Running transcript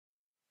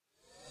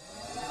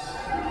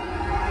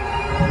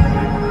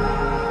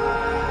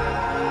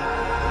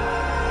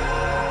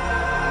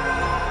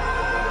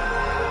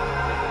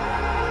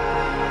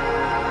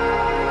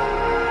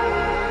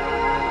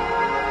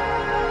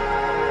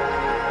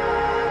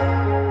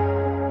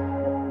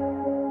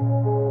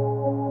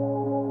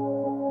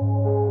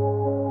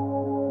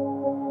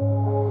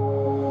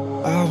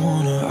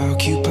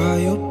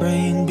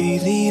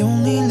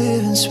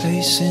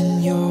space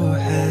in your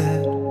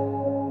head.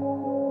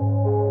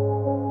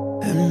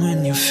 And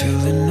when you're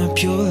filling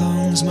up your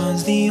lungs,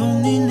 mine's the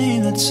only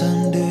name that's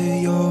under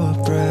your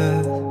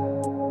breath.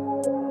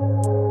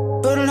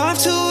 But life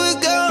to a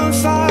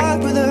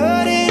gunfight, where the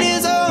hurting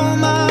is all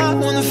mine,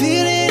 when the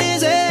feeling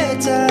is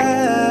airtight.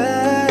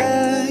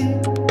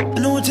 I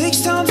know it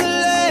takes time to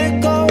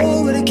let go,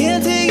 but I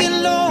can't take it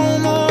no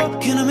more.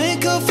 Can I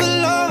make up for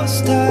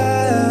lost time?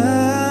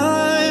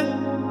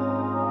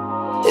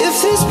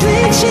 If there's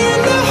bleach in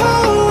the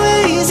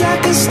hallways, I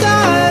can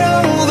start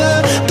over.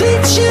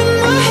 Bleach in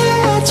my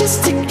head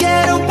just to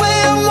get away.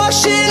 I'm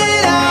washing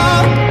it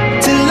out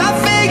till I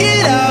figure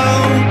it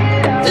out.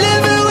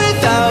 Living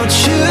without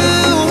you.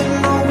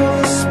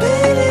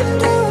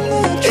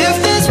 If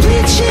there's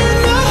bleach in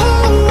the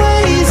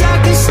hallways, I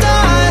can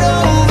start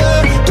over.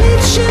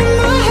 Bleach in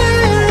my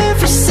hair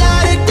every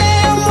Saturday.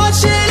 I'm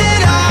washing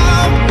it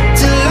out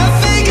till I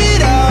figure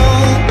it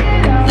out.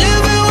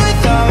 Living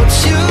without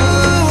you.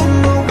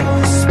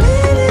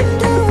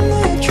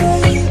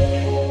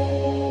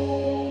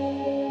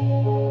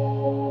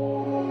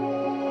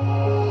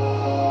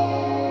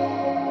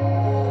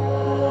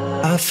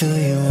 I feel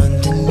you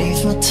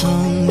underneath my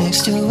tongue,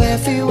 next to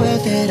every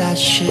word that I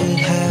should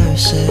have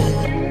said.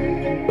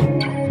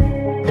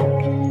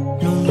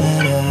 No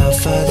matter how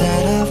far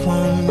that I've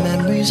run,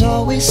 memories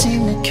always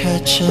seem to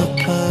catch up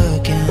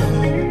again.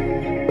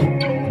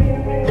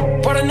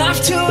 Brought a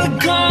knife to a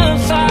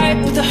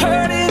gunfight, but the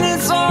hurting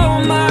is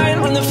all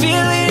mine, when the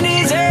feeling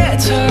is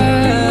airtight.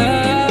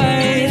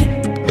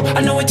 I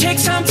know it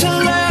takes time to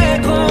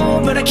let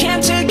go, but I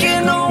can't take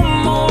it no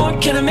more.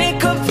 Can I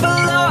make up for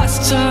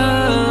lost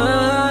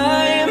time?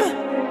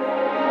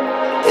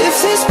 If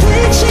there's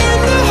bleach in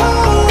the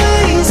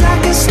hallways, I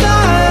can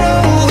start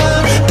over.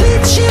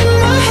 Bleach in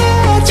my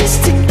head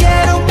just to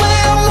get away.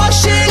 I'm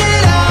washing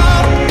it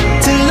out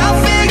till I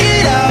figure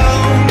it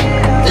out.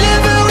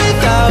 Living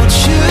without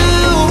you.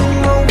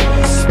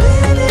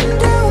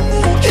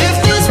 If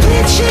there's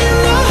bleach in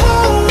the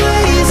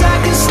hallways, I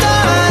can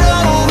start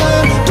over.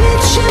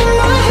 Bleach in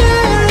my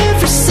hair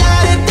every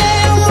Saturday.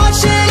 I'm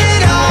washing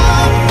it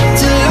out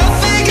till I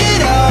figure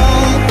it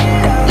out.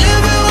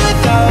 Living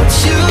without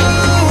you.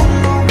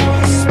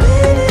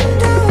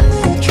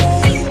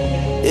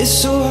 It's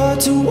so hard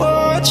to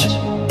watch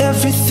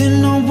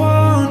everything I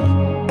want.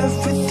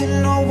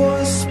 Everything I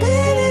want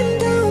spinning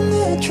down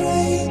the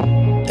drain.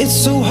 It's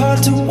so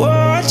hard to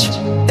watch